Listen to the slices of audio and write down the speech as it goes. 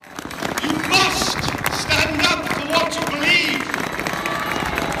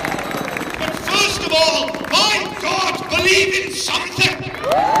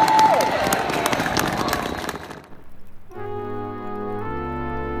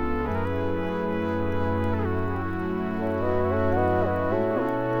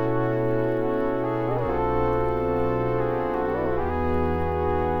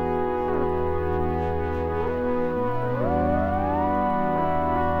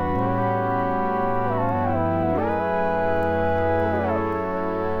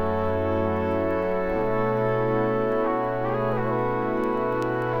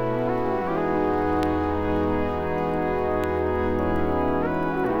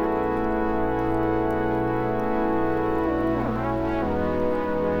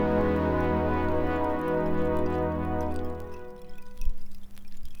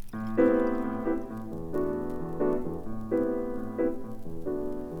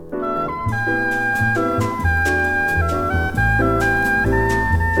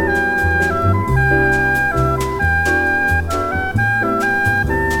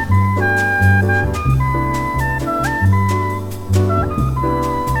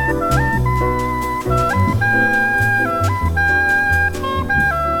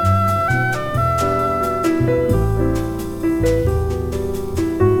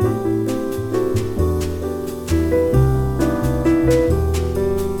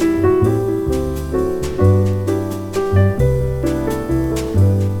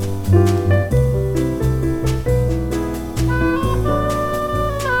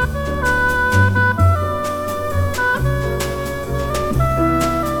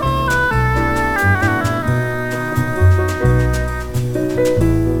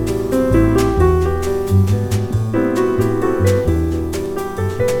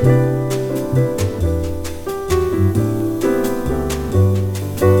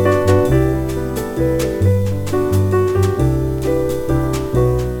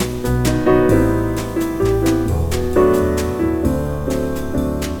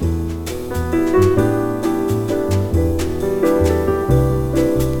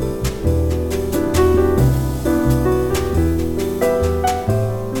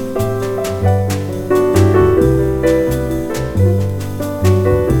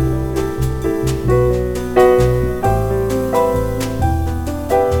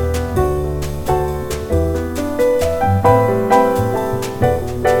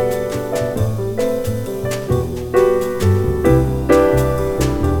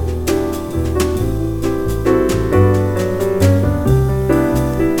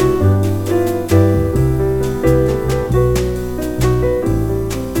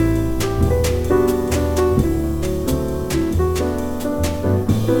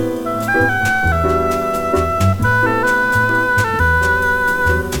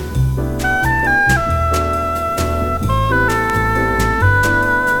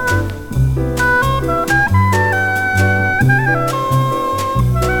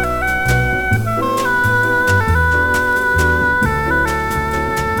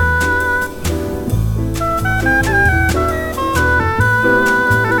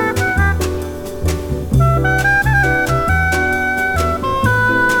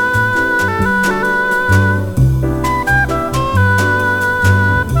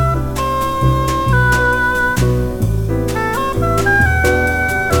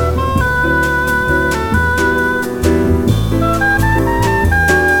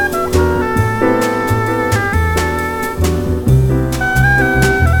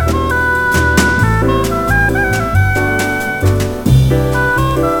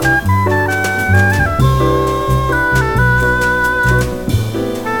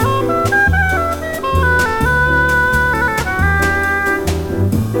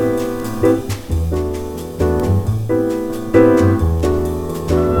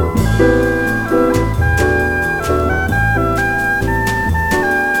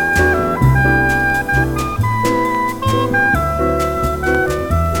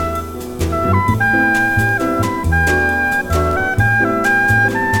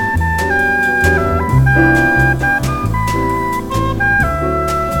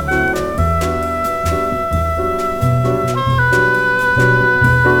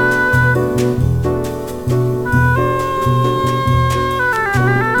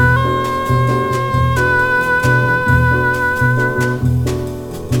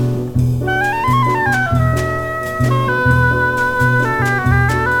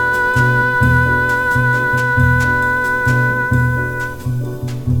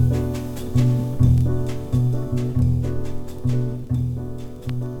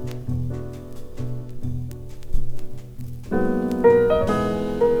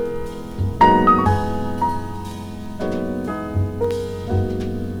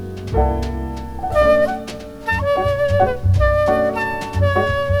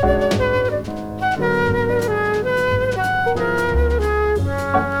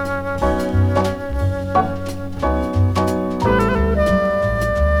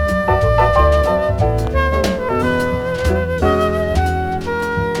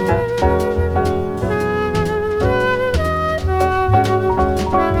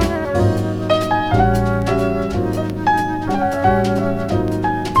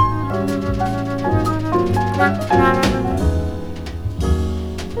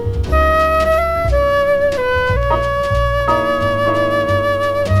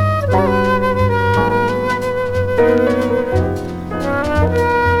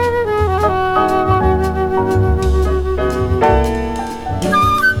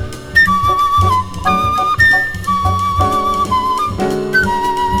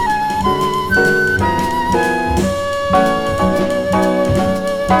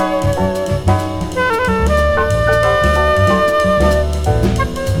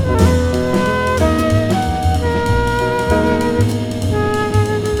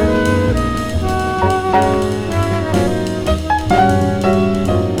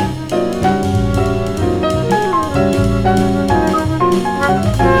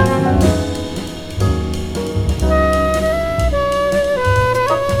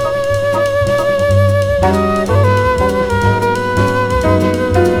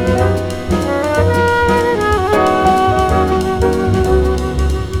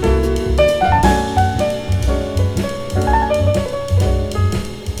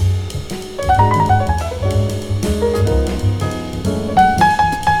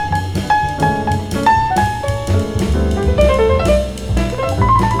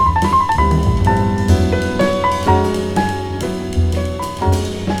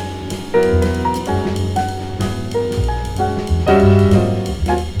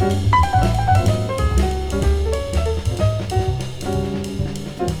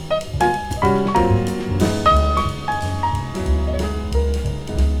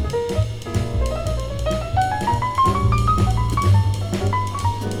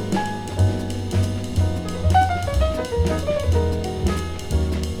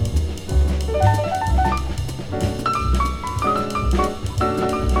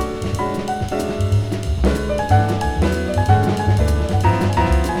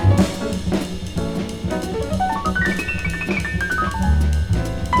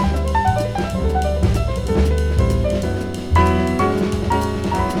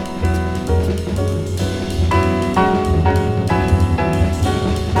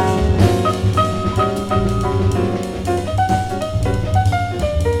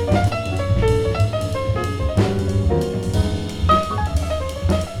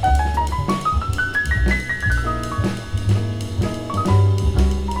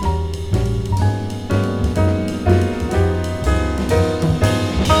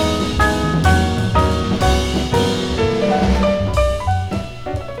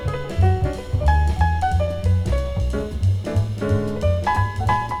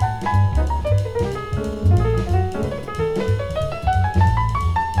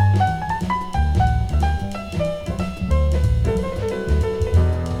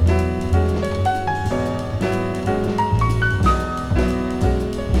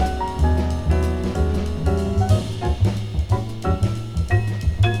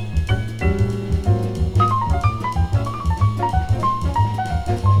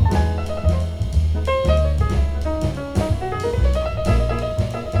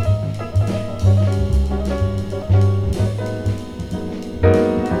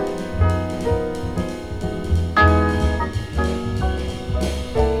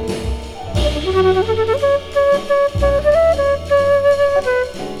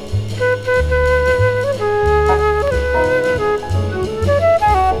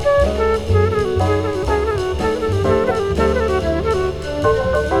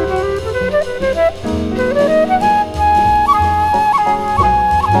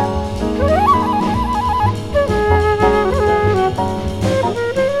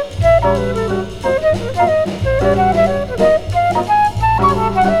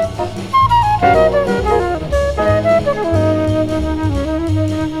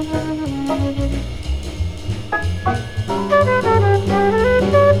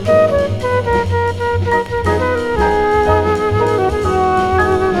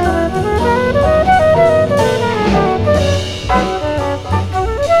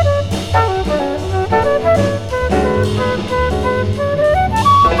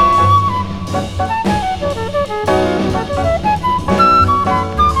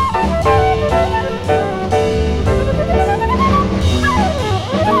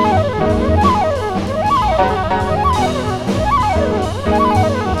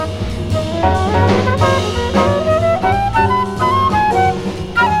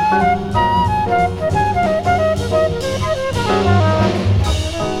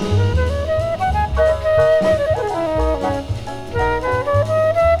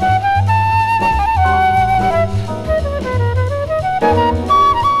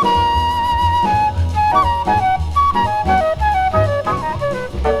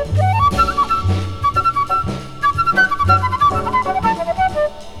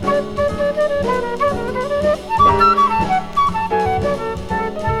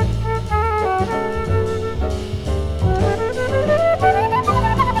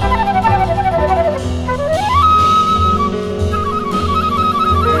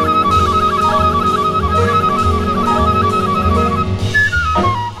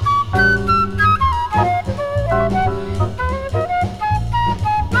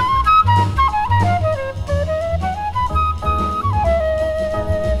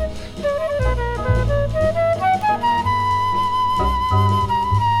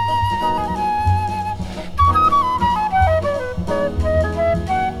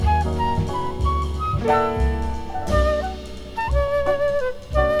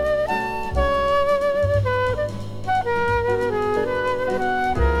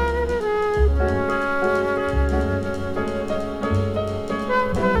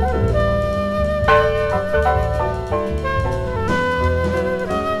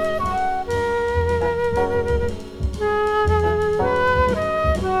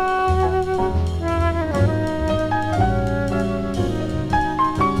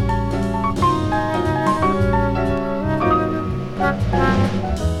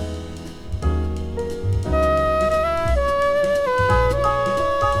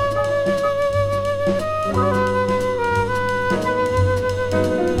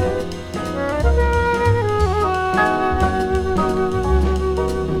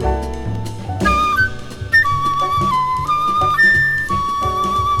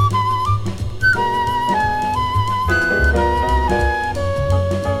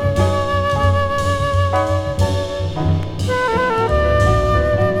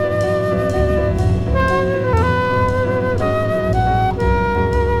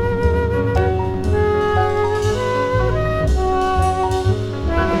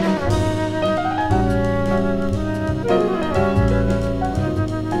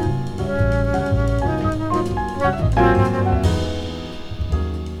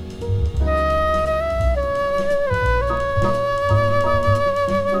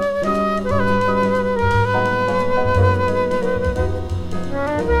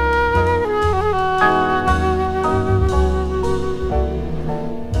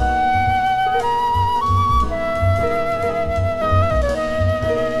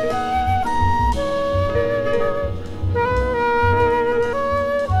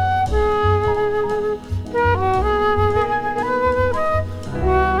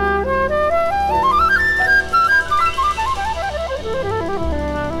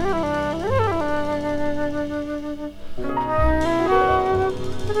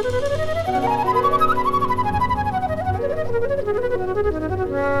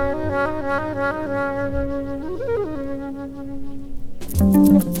By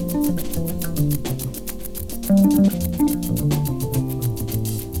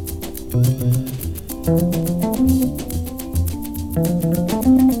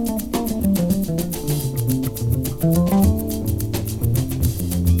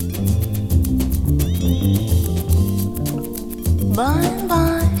and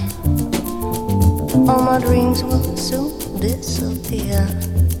by, all my dreams will soon disappear.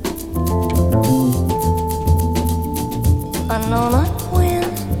 I know not when,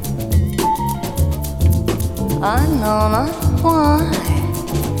 I know not why.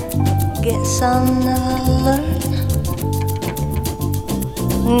 Guess I'll never learn.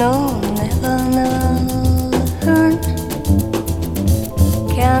 No, never, never learn.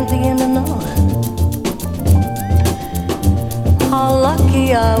 Can't begin to know how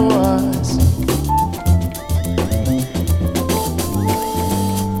lucky I was.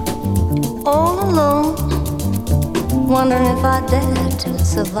 All alone, wondering if I dared to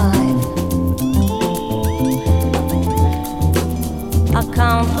survive. I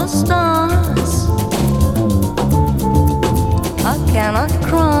count the stars, I cannot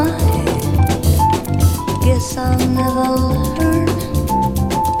cry. Guess I'll never learn.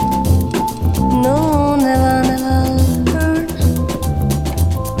 No, never, never learn.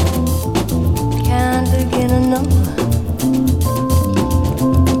 Can't begin to know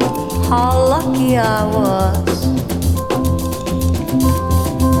how lucky I was.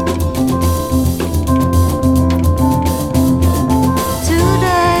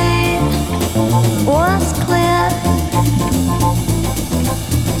 Today was clear,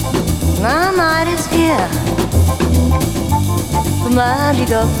 my night is here. The magic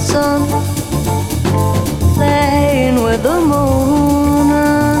of the sun playing with the moon.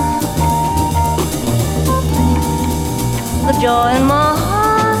 The joy in my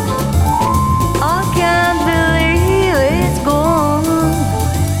heart, I can't believe it's gone.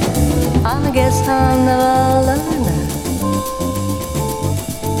 I guess I'll never learn.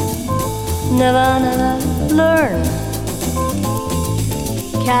 Never, never learn.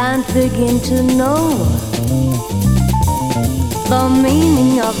 Can't begin to know the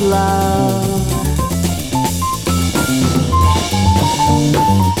meaning of love.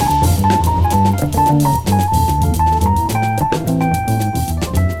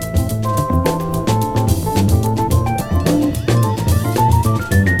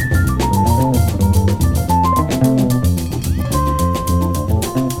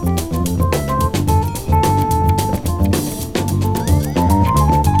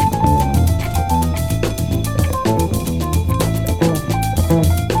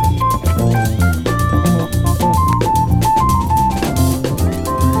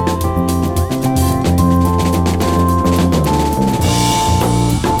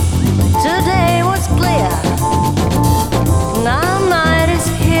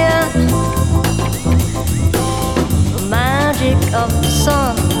 Of the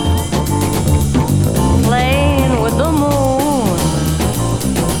sun playing with the moon.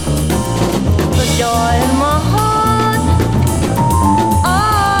 The joy in my heart, I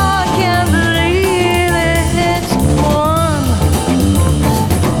can't believe it's gone.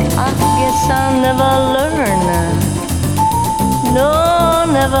 I guess I'll never learn. No,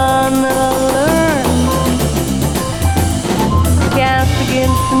 never, never learn. Can't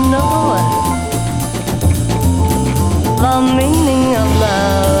begin to know the meaning of love.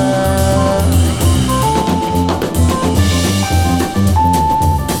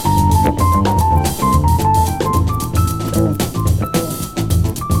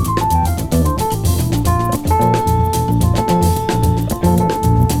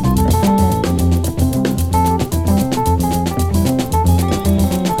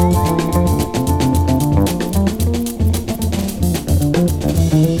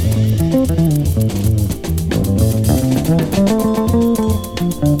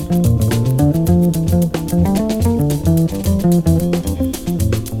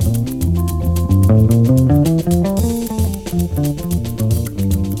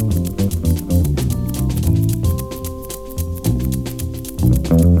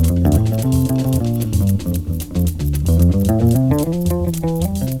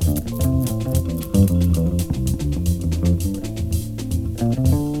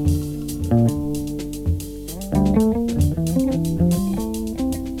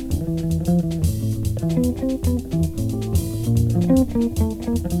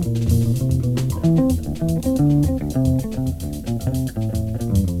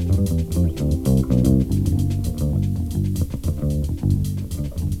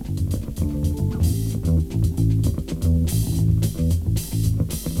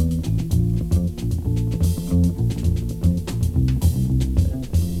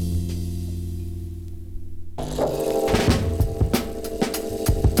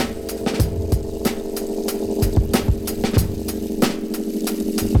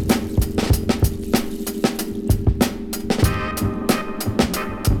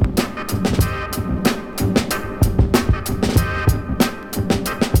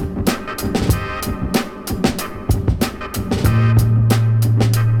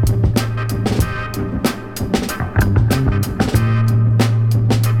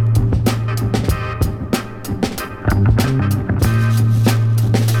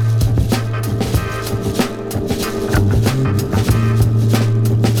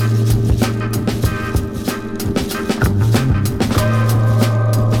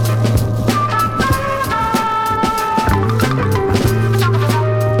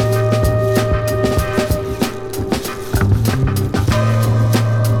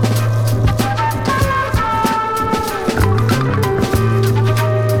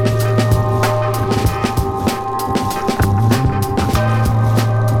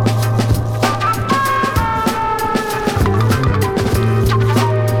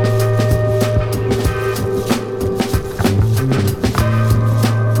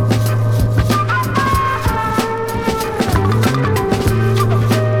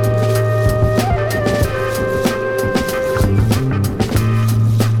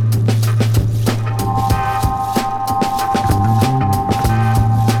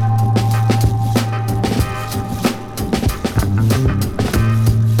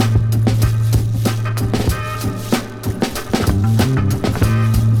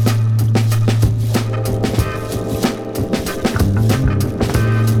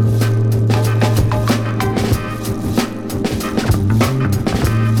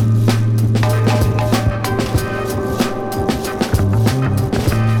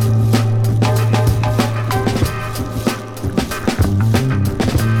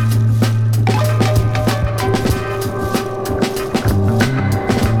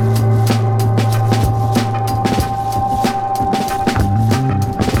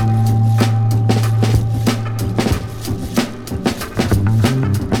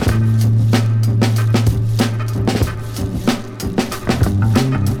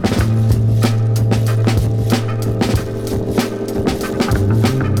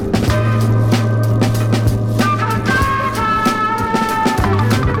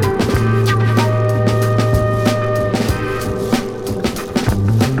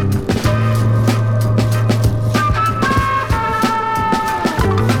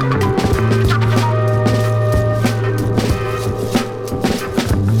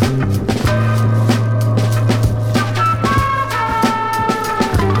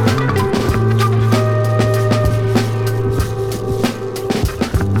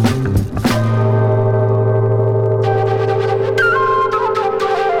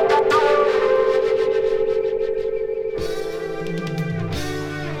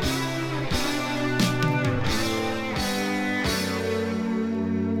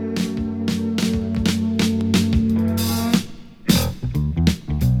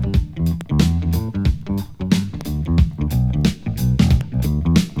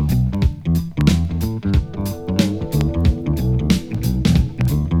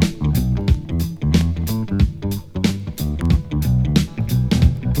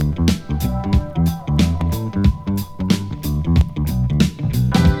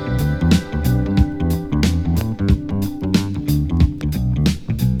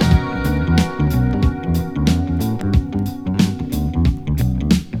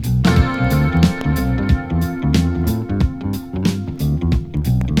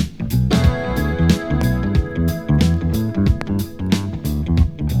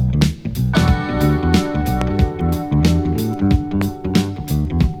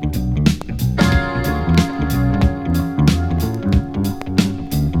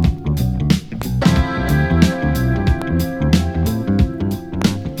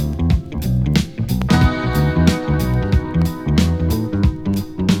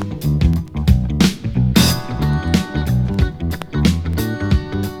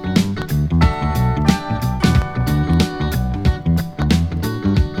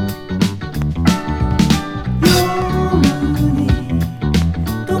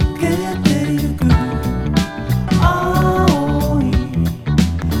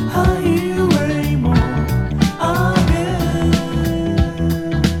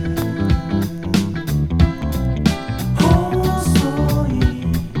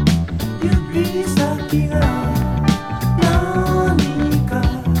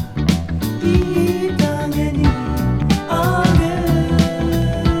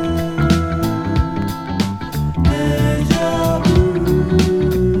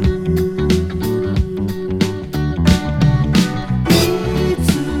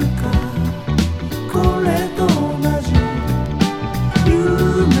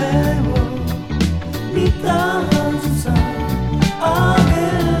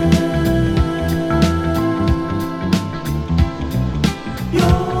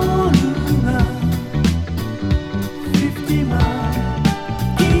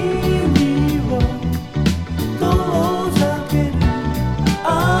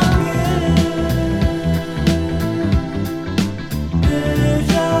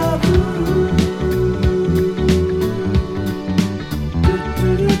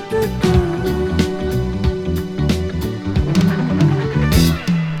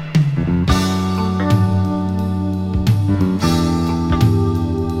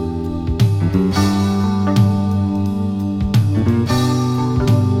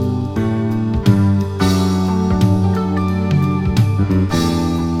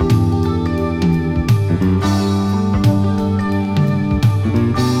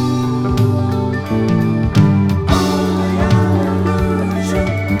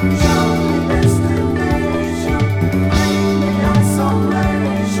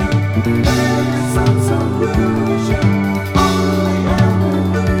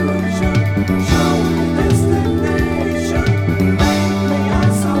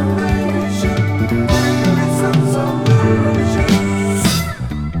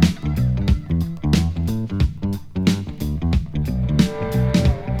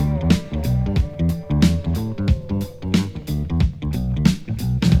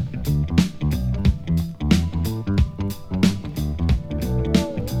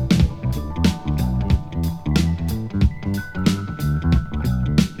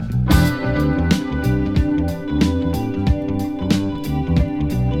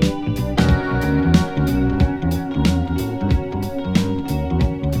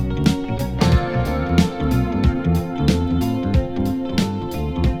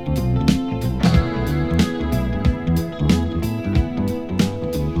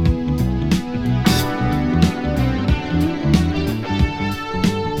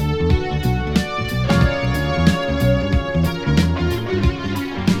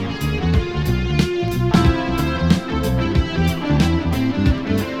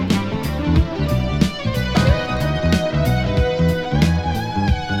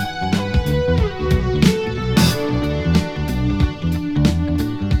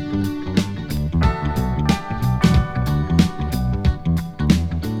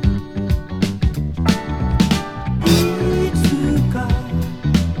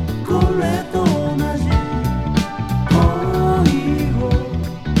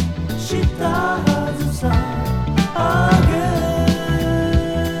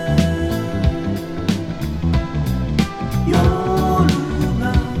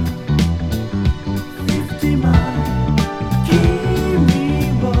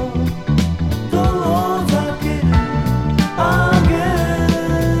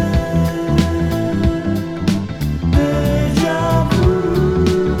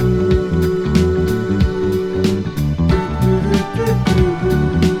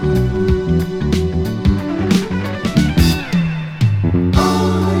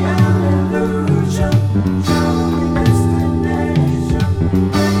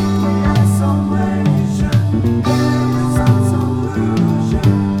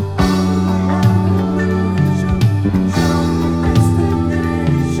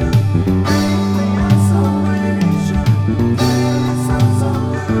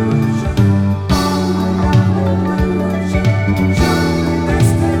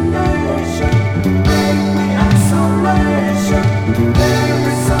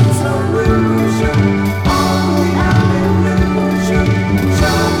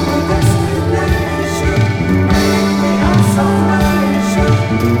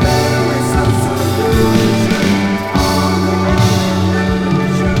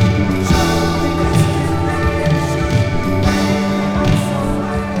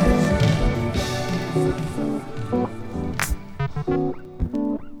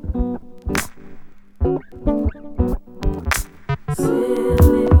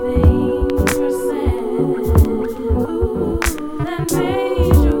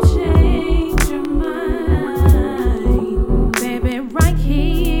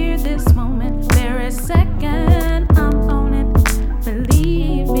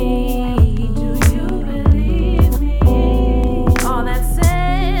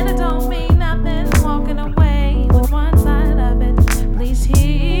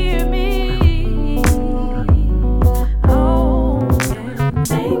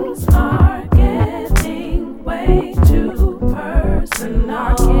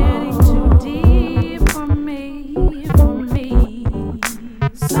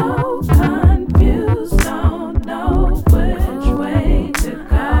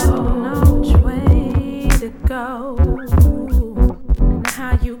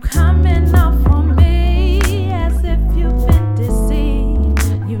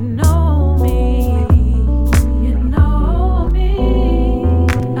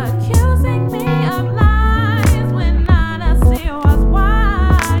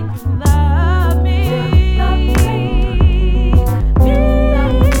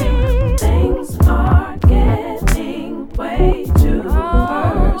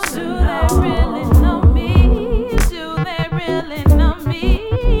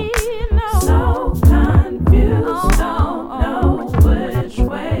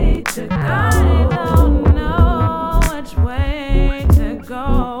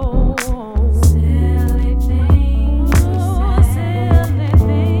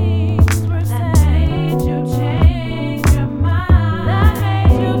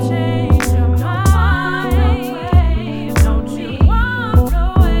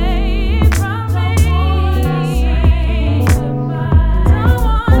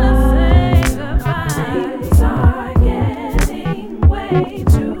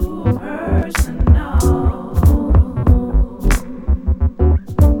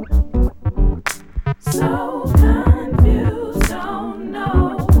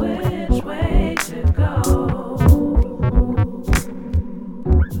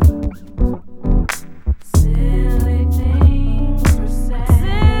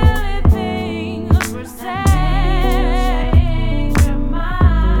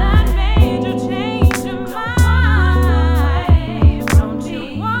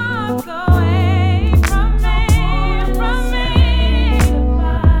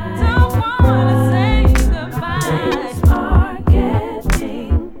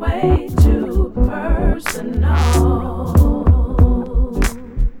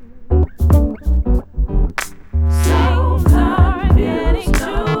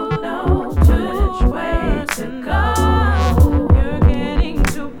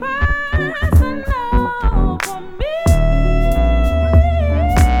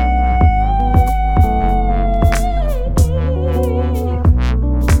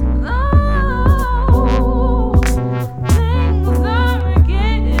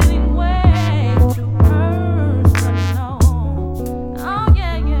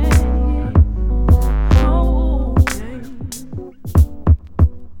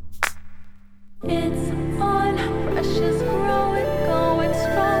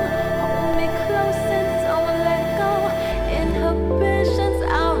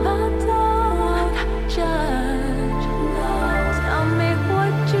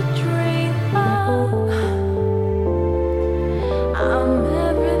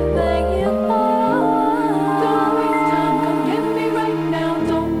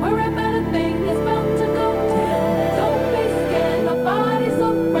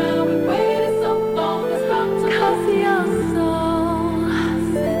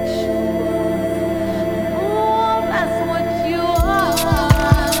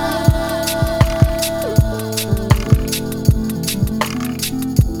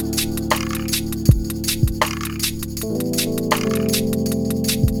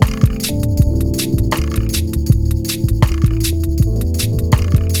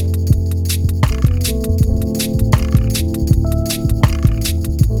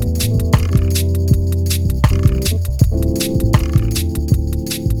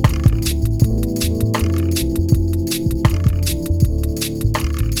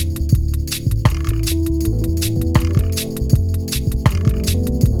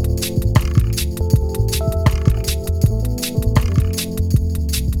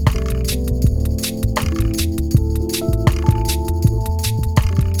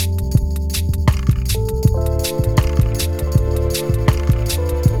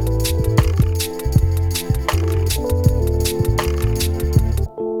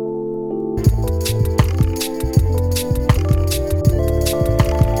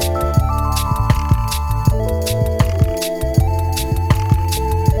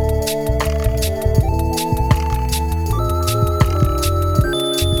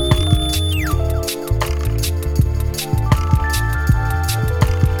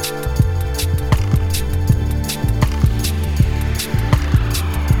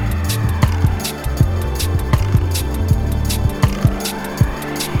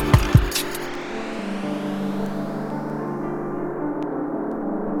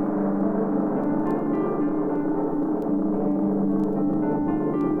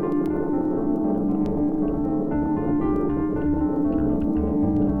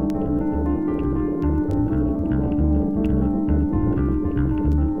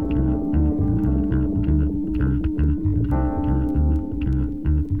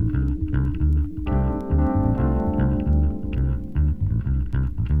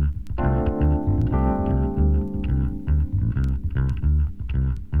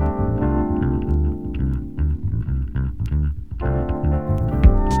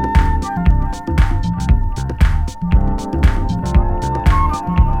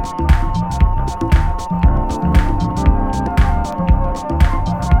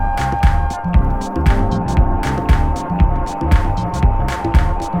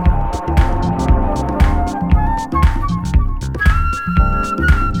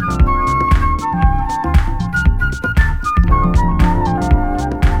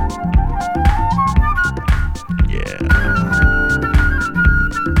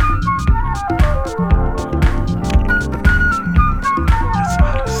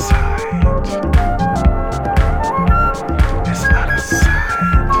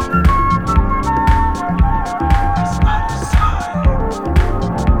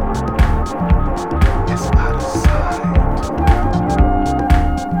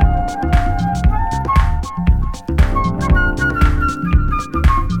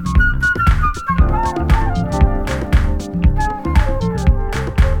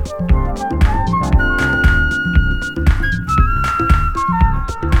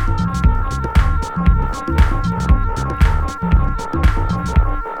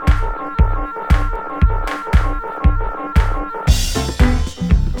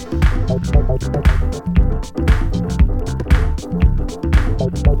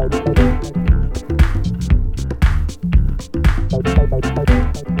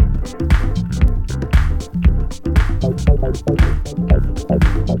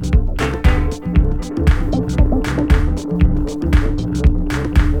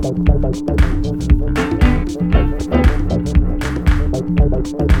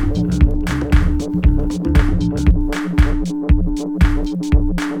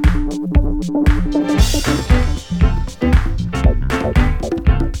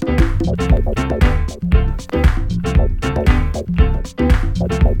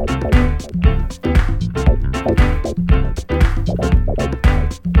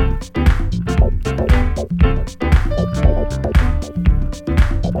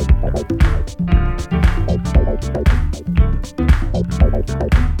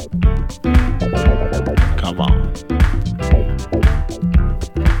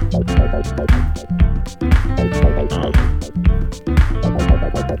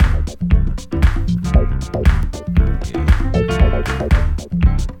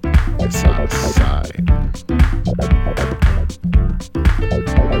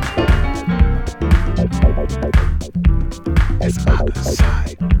 It's out of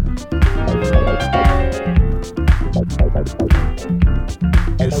sight.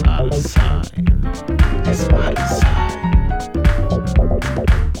 It's out of sight. It's out of sight. It's out of sight.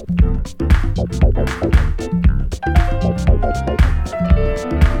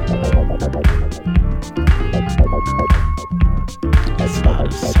 It's out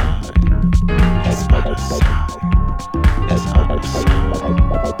of sight. It's out of sight. It's out of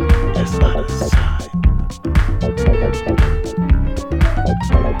sight.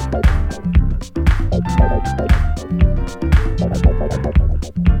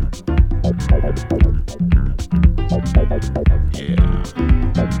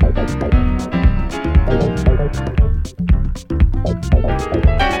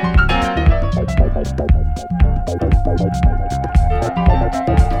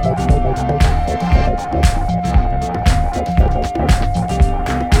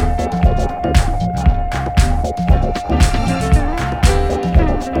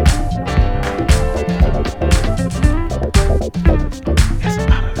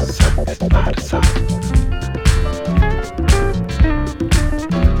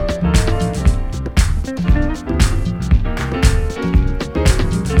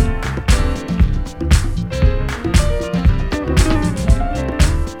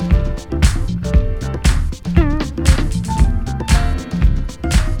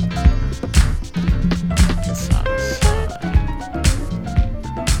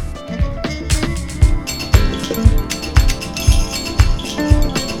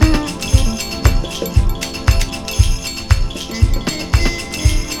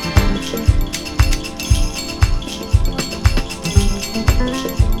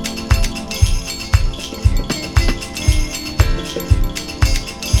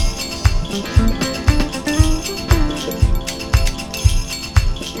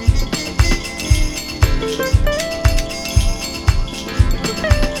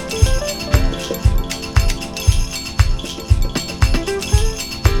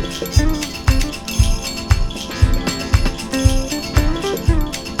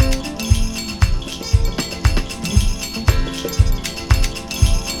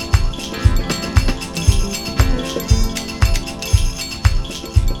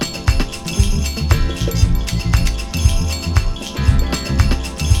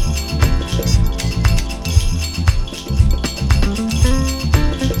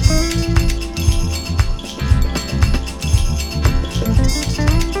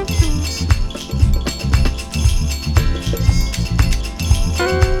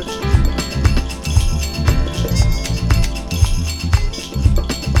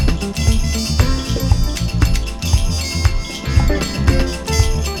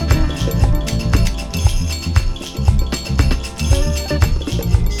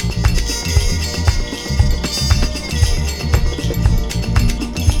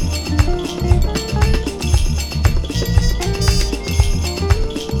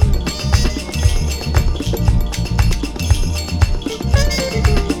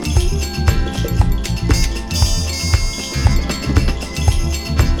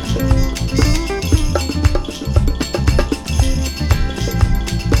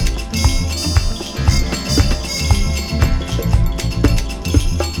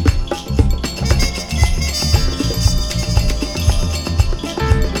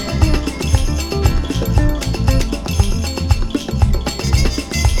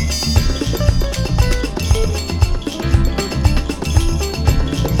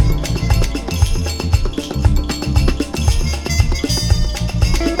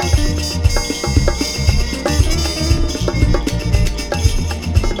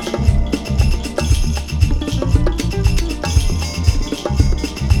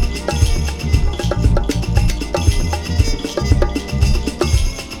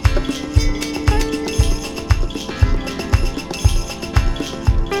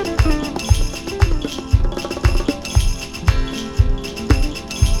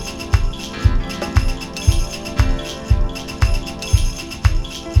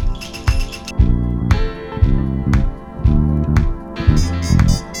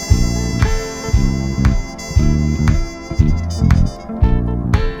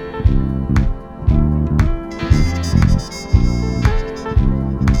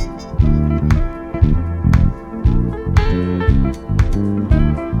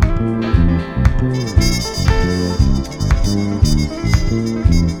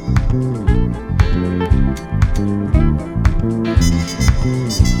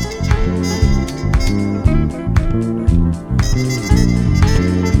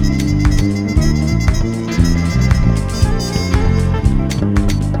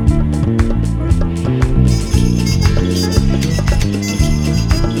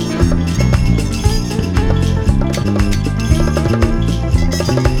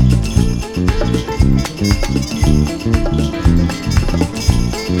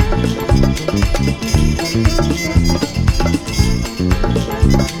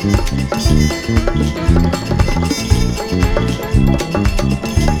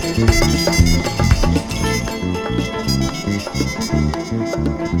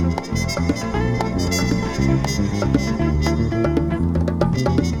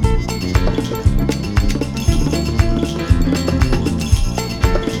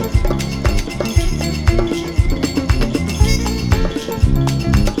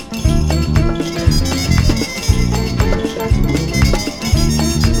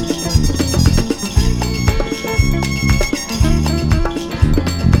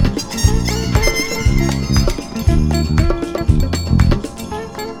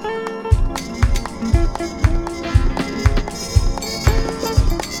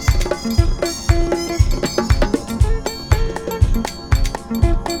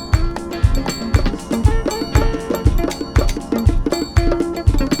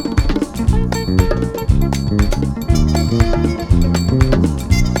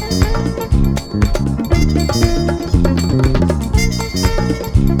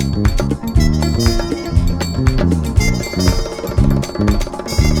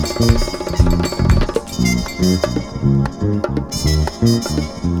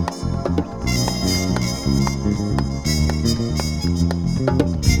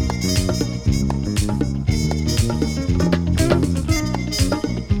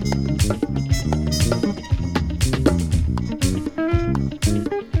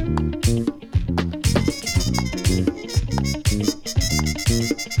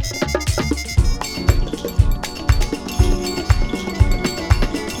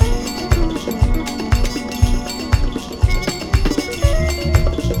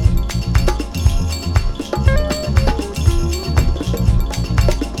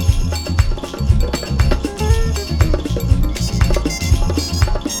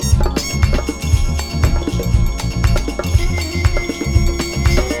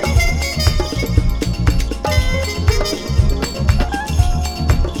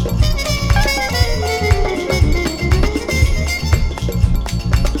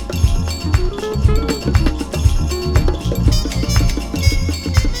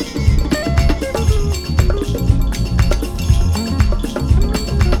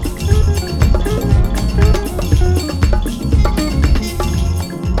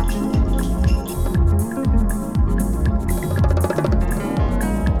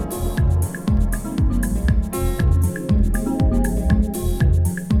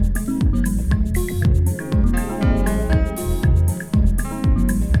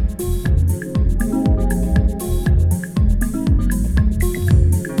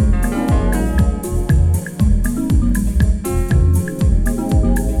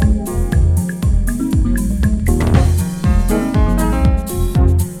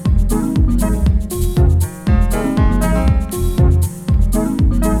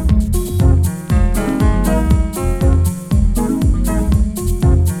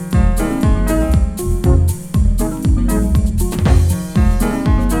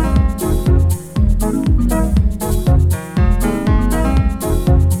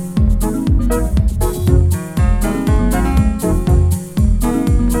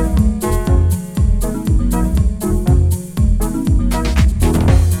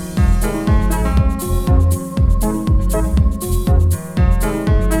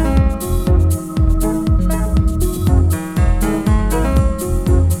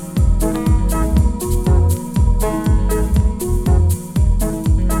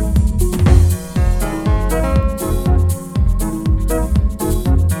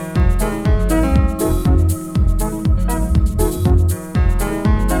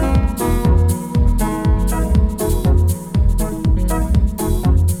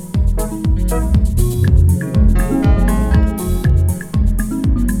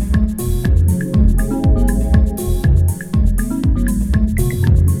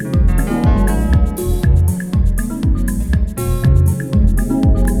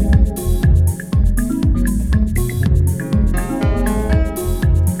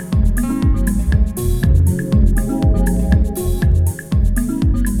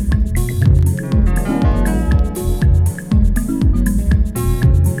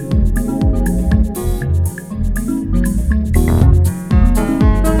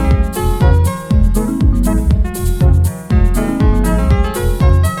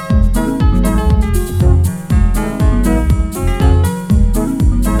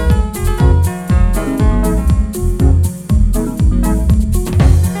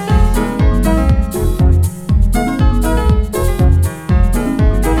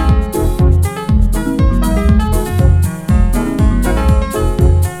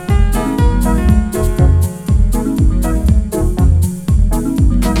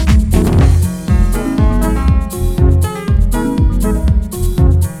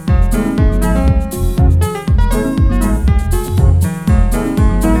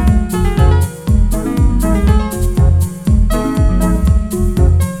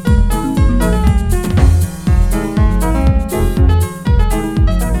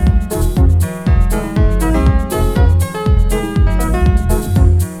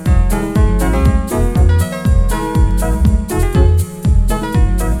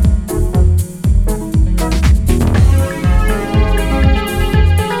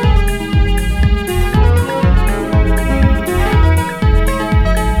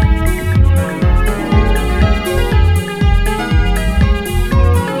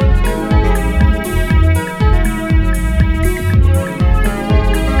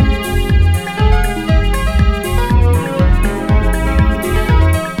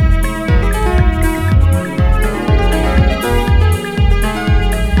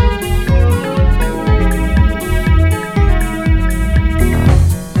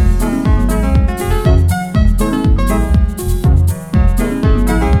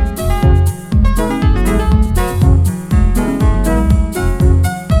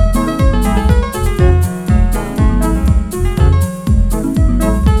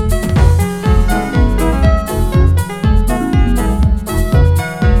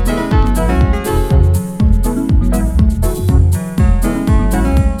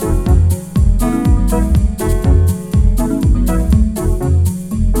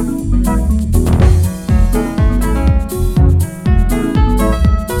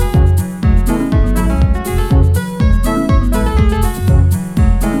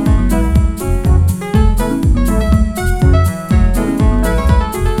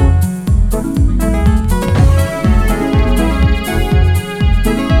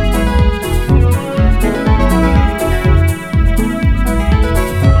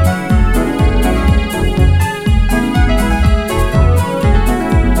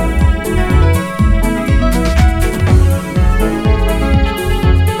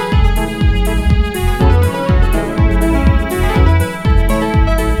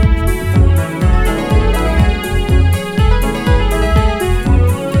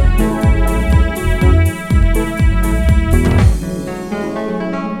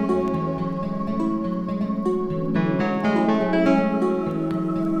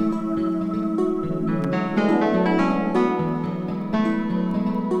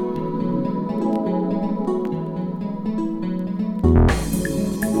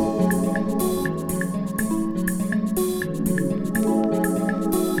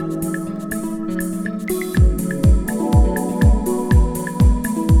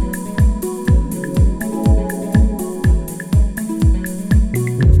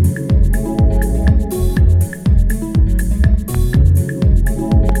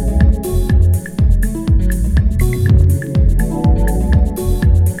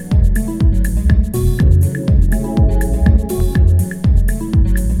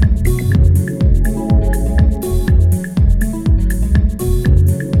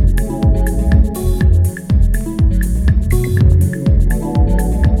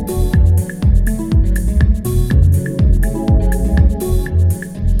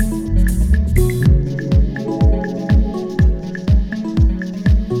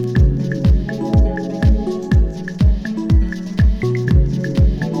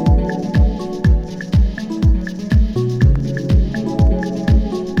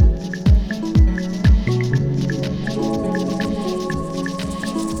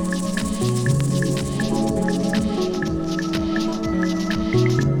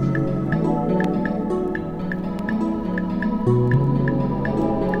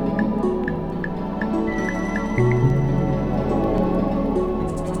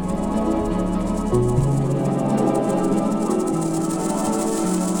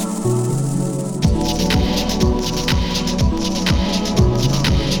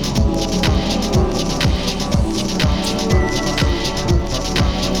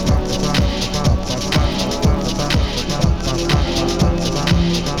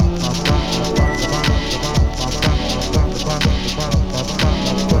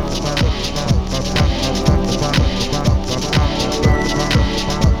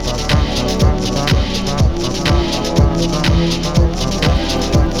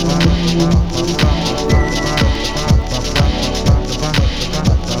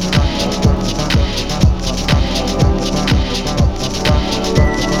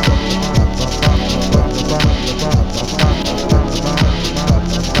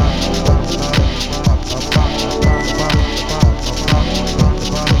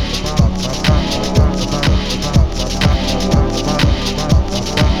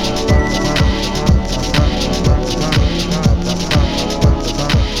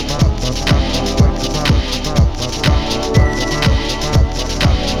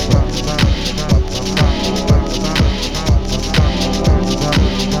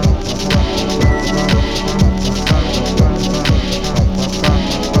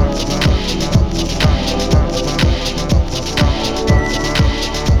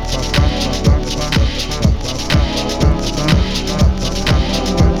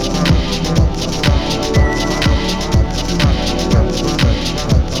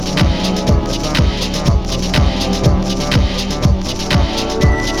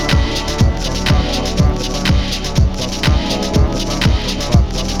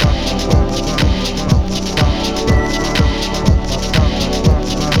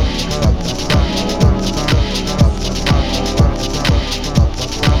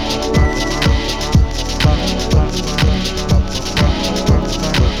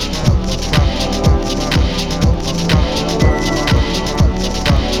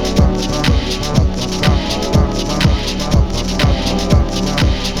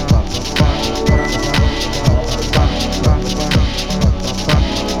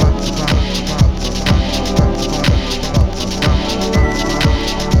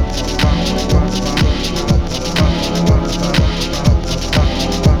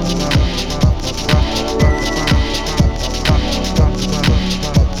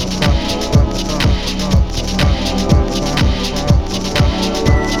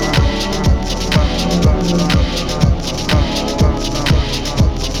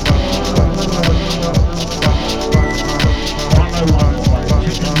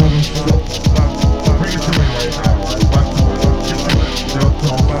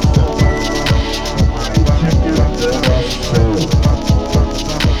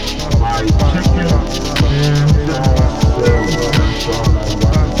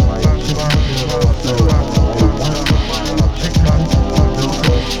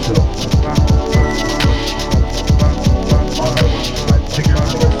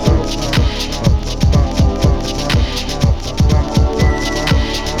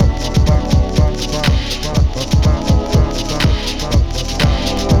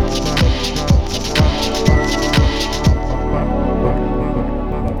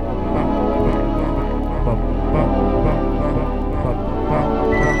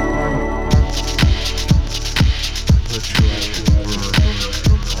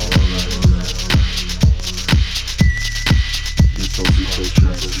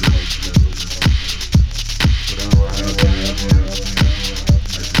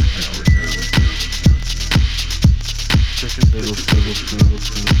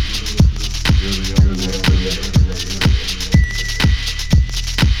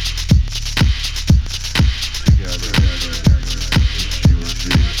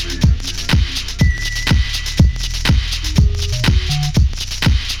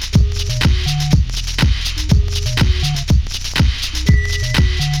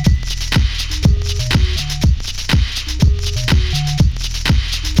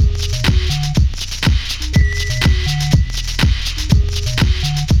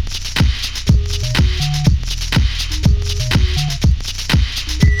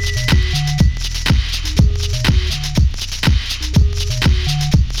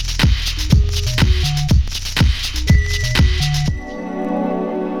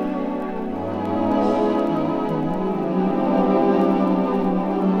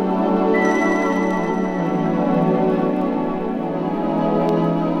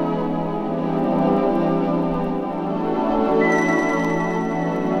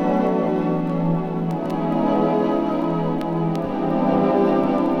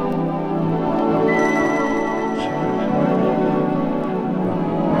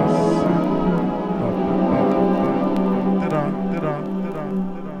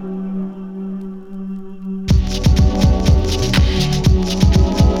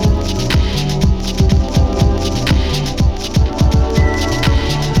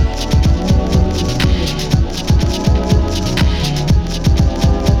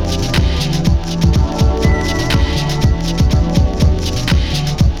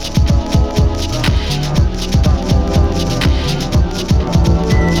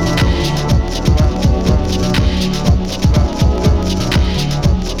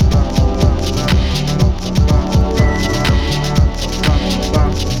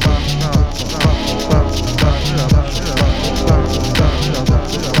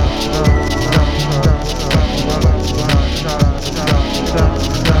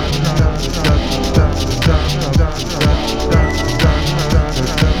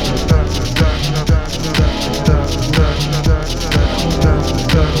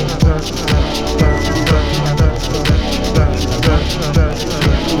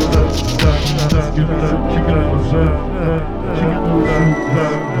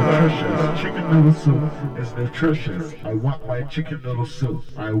 It's nutritious. I want my chicken noodle soup.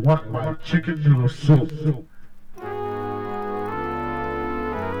 I want my chicken noodle soup.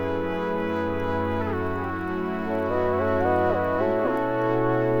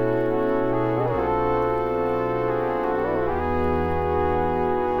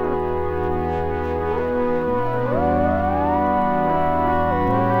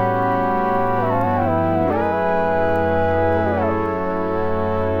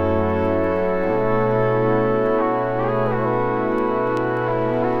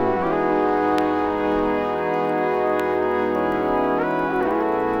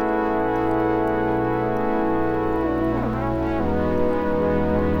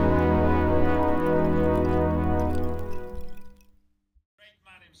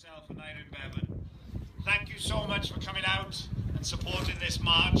 Thank you so much for coming out and supporting this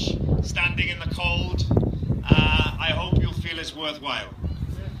march, standing in the cold. I hope you'll feel it's worthwhile.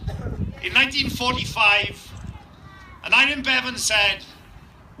 In 1945, Aneurin Bevan said,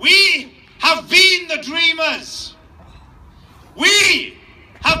 "We have been the dreamers. We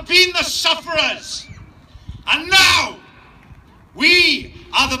have been the sufferers. And now we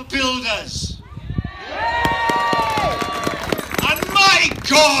are the builders." And my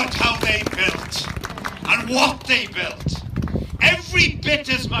God, how they built. And what they built. Every bit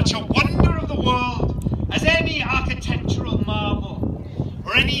as much a wonder of the world as any architectural marvel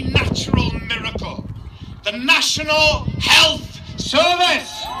or any natural miracle. The National Health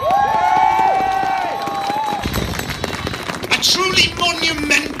Service. A truly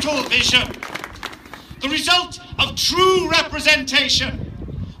monumental vision. The result of true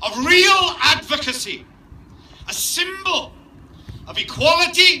representation, of real advocacy. A symbol of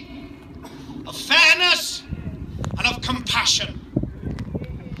equality, of fairness, and of compassion.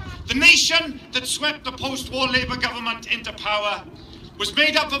 The nation that swept the post-war Labour government into power was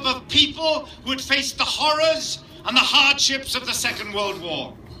made up of a people who had faced the horrors and the hardships of the Second World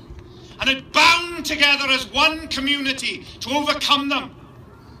War, and had bound together as one community to overcome them.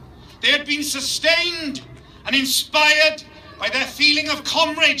 They had been sustained and inspired by their feeling of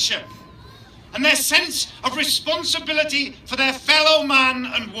comradeship and their sense of responsibility for their fellow man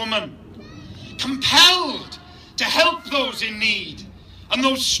and woman, compelled to help those in need and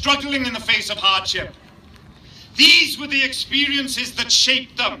those struggling in the face of hardship. These were the experiences that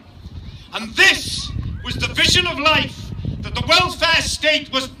shaped them. And this was the vision of life that the welfare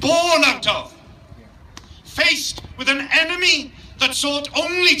state was born out of. Faced with an enemy that sought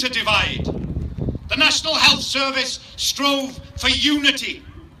only to divide, the National Health Service strove for unity,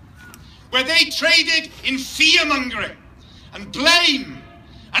 where they traded in fear-mongering and blame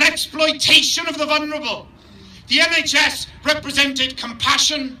and exploitation of the vulnerable. The NHS represented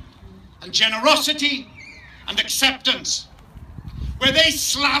compassion and generosity and acceptance, where they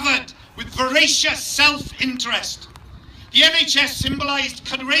slavered with voracious self-interest. The NHS symbolised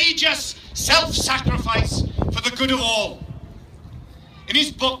courageous self-sacrifice for the good of all. In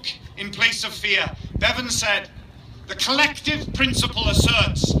his book, In Place of Fear, Bevan said, "The collective principle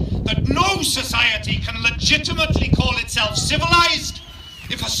asserts that no society can legitimately call itself civilised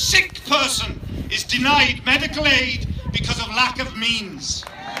if a sick person is denied medical aid because of lack of means."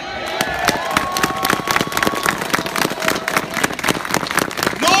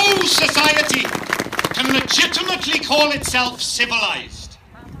 No society can legitimately call itself civilised.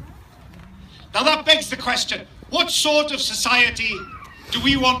 Now that begs the question, what sort of society do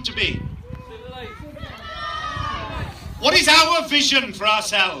we want to be? What is our vision for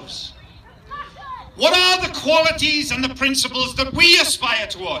ourselves? What are the qualities and the principles that we aspire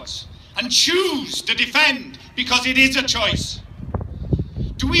towards and choose to defend because it is a choice?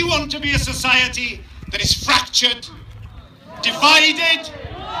 Do we want to be a society that is fractured, divided,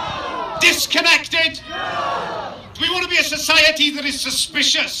 disconnected? Do we want to be a society that is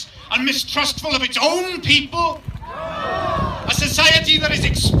suspicious and mistrustful of its own people? A society that is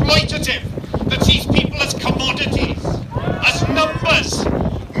exploitative, that sees people as commodities, as numbers,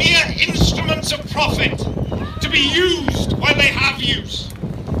 mere instruments of profit, to be used when they have use,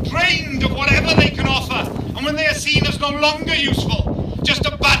 drained of whatever they can offer, and when they are seen as no longer useful, just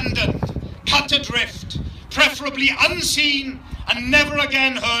abandoned, cut adrift, preferably unseen and never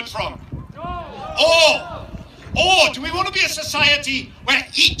again heard from? Or do we want to be a society where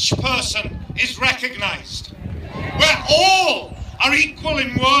each person is recognised, where all are equal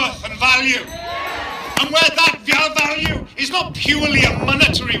in worth and value, and where that value is not purely a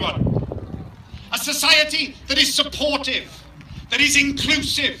monetary one? A society that is supportive, that is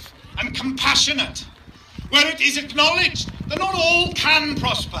inclusive and compassionate, where it is acknowledged that not all can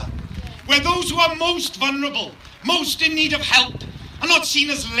prosper, where those who are most vulnerable, most in need of help, are not seen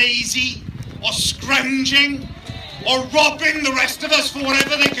as lazy or scrounging or robbing the rest of us for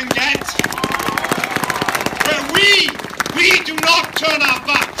whatever they can get, where we do not turn our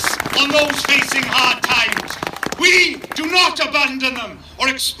backs on those facing hard times. We do not abandon them or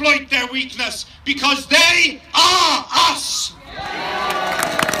exploit their weakness, because they are us.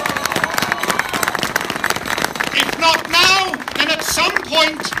 If not now, then at some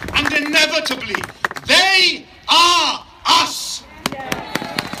point and inevitably, they are us.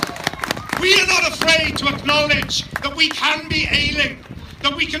 We are not afraid to acknowledge that we can be ailing,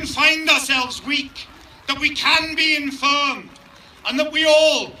 that we can find ourselves weak, that we can be infirm, and that we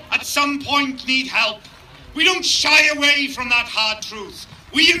all, at some point, need help. We don't shy away from that hard truth.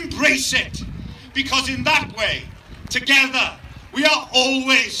 We embrace it, because in that way, together, we are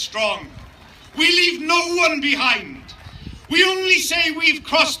always strong. We leave no one behind. We only say we've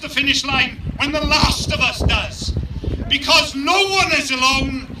crossed the finish line when the last of us does, because no one is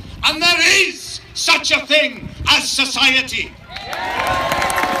alone, and there is such a thing as society.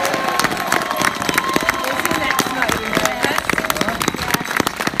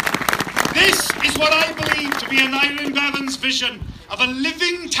 This is what I believe to be Aneurin Bevan's vision of a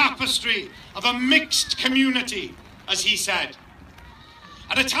living tapestry of a mixed community, as he said.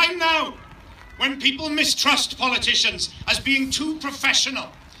 At a time now when people mistrust politicians as being too professional,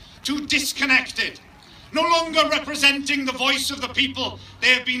 too disconnected, no longer representing the voice of the people they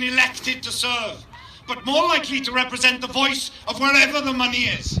have been elected to serve, but more likely to represent the voice of wherever the money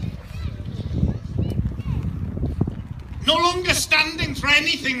is. No longer standing for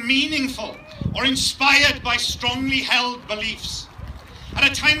anything meaningful or inspired by strongly held beliefs. At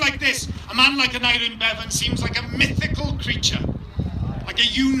a time like this, a man like Aneurin Bevan seems like a mythical creature, like a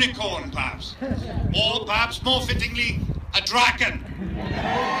unicorn perhaps, or perhaps more fittingly, a dragon.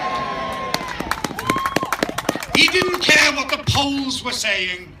 He didn't care what the polls were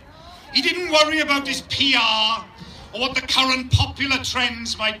saying. He didn't worry about his PR or what the current popular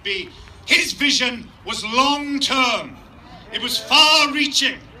trends might be. His vision was long-term. It was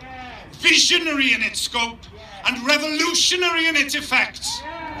far-reaching, visionary in its scope, and revolutionary in its effects.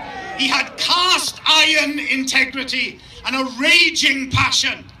 He had cast-iron integrity and a raging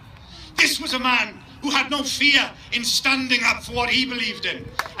passion. This was a man who had no fear in standing up for what he believed in,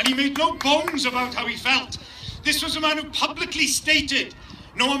 and he made no bones about how he felt. This was a man who publicly stated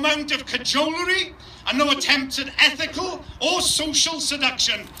no amount of cajolery and no attempts at ethical or social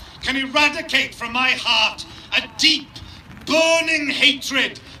seduction can eradicate from my heart a deep, burning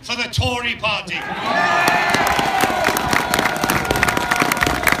hatred for the Tory party.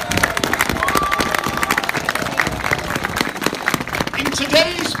 In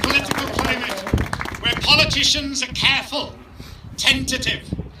today's political climate, where politicians are careful, tentative,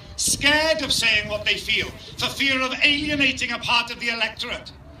 scared of saying what they feel for fear of alienating a part of the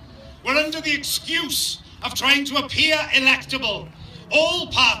electorate, we're under the excuse of trying to appear electable. All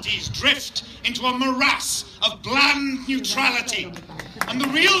parties drift into a morass of bland neutrality, and the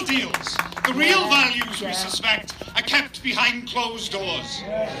real deals, the real values, we suspect, are kept behind closed doors.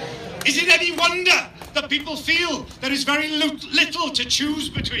 Is it any wonder that people feel there is very little to choose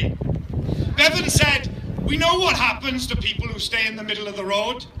between? Bevan said, "We know what happens to people who stay in the middle of the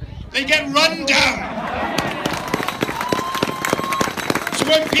road. They get run down." So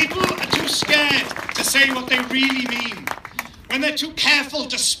when people are too scared to say what they really mean, when they're too careful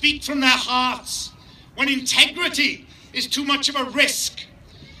to speak from their hearts, when integrity is too much of a risk,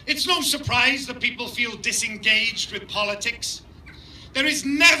 it's no surprise that people feel disengaged with politics. There is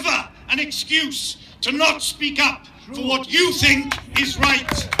never an excuse to not speak up for what you think is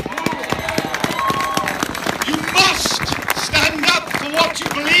right. You must stand up for what you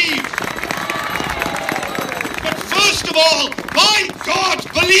believe. But first of all, by God,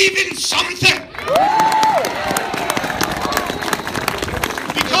 believe in something.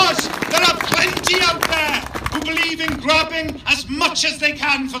 Because there are plenty out there who believe in grabbing as much as they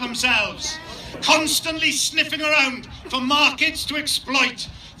can for themselves, constantly sniffing around for markets to exploit,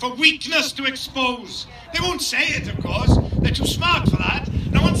 for weakness to expose. They won't say it, of course. They're too smart for that.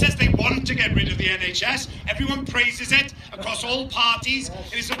 No one says they want to get rid of the NHS. Everyone praises it across all parties.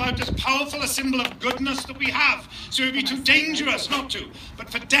 It is about as powerful a symbol of goodness that we have. So it would be too dangerous not to. But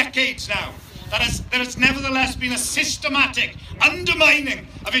for decades now, there has nevertheless been a systematic undermining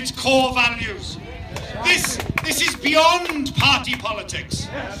of its core values. This is beyond party politics.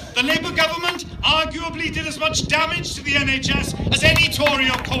 The Labour government arguably did as much damage to the NHS as any Tory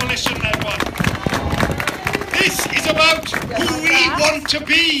or coalition-led one. This is about who we want to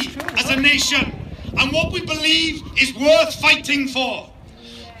be as a nation and what we believe is worth fighting for.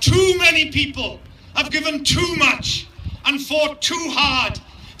 Too many people have given too much and fought too hard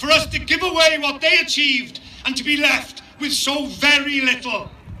for us to give away what they achieved and to be left with so very little.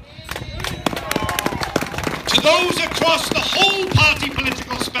 To those across the whole party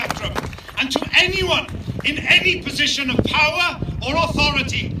political spectrum and to anyone in any position of power or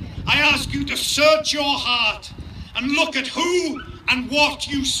authority, I ask you to search your heart and look at who and what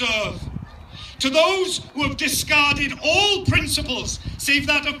you serve. To those who have discarded all principles save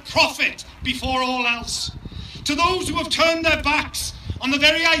that of profit before all else. To those who have turned their backs on the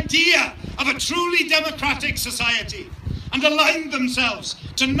very idea of a truly democratic society and aligned themselves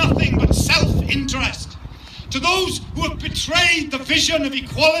to nothing but self-interest. To those who have betrayed the vision of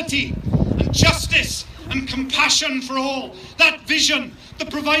equality and justice and compassion for all, that vision that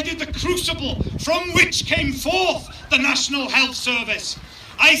provided the crucible from which came forth the National Health Service.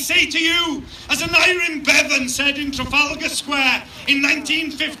 I say to you, as Aneurin Bevan said in Trafalgar Square in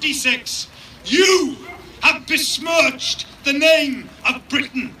 1956, you have besmirched the name of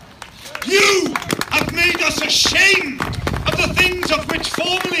Britain. You have made us ashamed of the things of which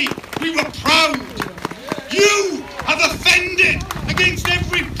formerly we were proud. You have offended against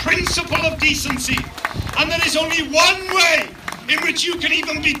every principle of decency, and there is only one way in which you can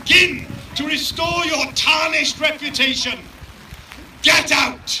even begin to restore your tarnished reputation. Get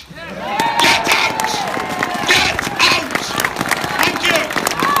out!